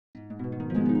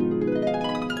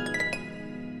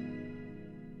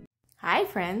Hi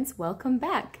friends, welcome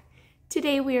back.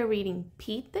 Today we are reading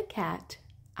Pete the Cat,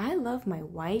 I Love My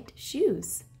White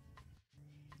Shoes.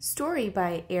 Story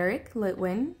by Eric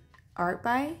Litwin, art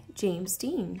by James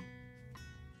Dean.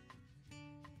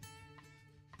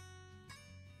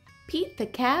 Pete the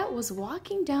Cat was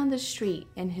walking down the street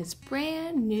in his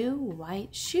brand new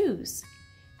white shoes.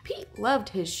 Pete loved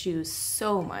his shoes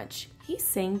so much, he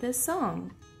sang this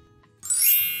song.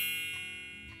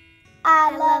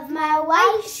 I love my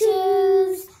white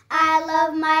shoes. I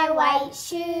love my white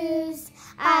shoes.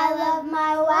 I love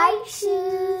my white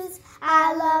shoes.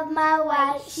 I love my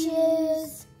white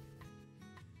shoes.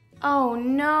 Oh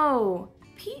no!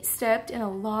 Pete stepped in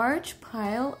a large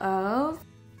pile of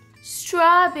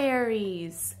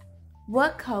strawberries.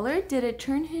 What color did it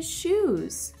turn his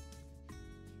shoes?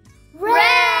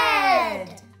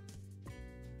 Red!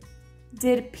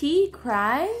 Did Pete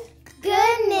cry?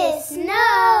 Goodness,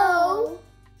 no!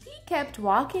 He kept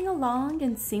walking along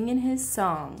and singing his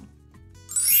song.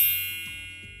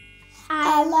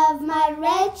 I love my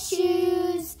red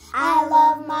shoes. I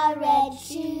love my red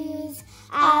shoes.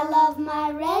 I love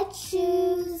my red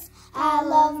shoes. I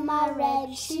love my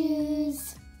red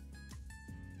shoes.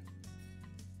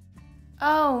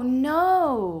 Oh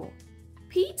no!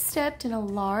 Pete stepped in a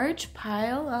large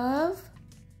pile of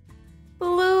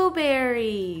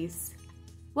blueberries.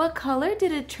 What color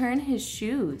did it turn his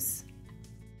shoes?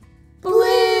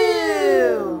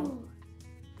 Blue!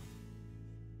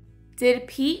 Did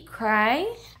Pete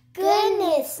cry?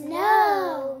 Goodness,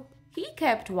 no! He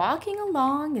kept walking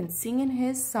along and singing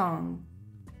his song.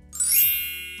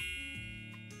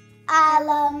 I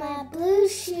love my blue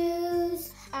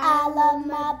shoes. I love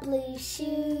my blue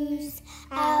shoes.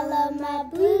 I love my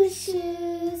blue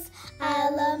shoes. I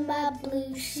love my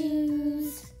blue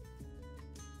shoes.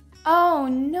 Oh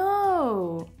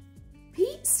no!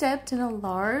 Pete stepped in a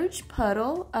large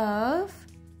puddle of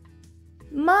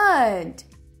mud.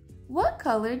 What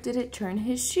color did it turn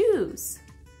his shoes?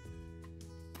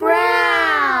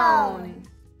 Brown!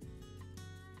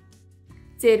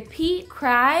 Did Pete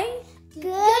cry?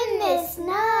 Goodness,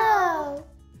 no!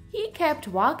 He kept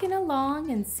walking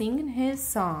along and singing his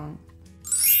song.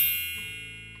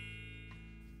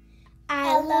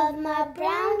 I love my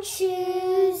brown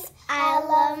shoes. I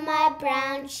love my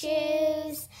brown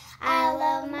shoes. I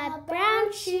love my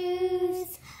brown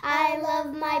shoes. I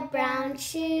love my brown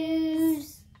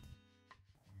shoes.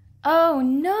 Oh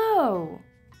no!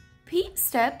 Pete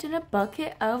stepped in a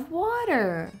bucket of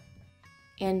water.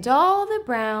 And all the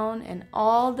brown and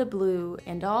all the blue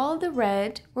and all the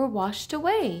red were washed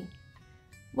away.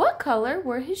 What color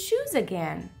were his shoes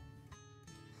again?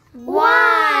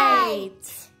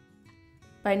 White!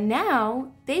 But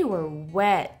now they were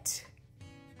wet.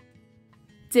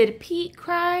 Did Pete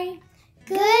cry?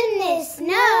 Goodness,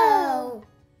 no!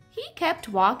 He kept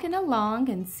walking along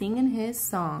and singing his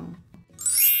song.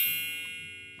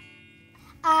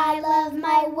 I love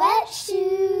my wet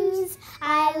shoes.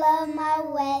 I love my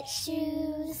wet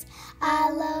shoes.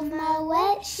 I love my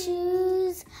wet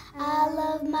shoes. I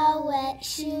love my wet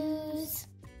shoes.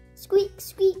 Squeak,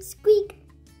 squeak, squeak.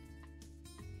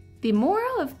 The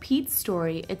moral of Pete's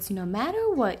story is no matter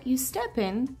what you step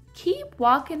in, keep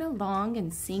walking along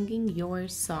and singing your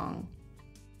song.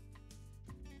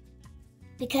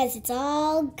 Because it's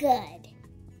all good.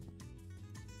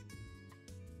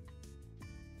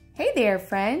 Hey there,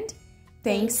 friend.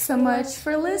 Thanks so much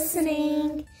for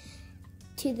listening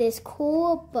to this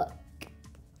cool book.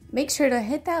 Make sure to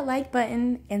hit that like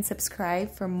button and subscribe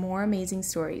for more amazing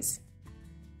stories.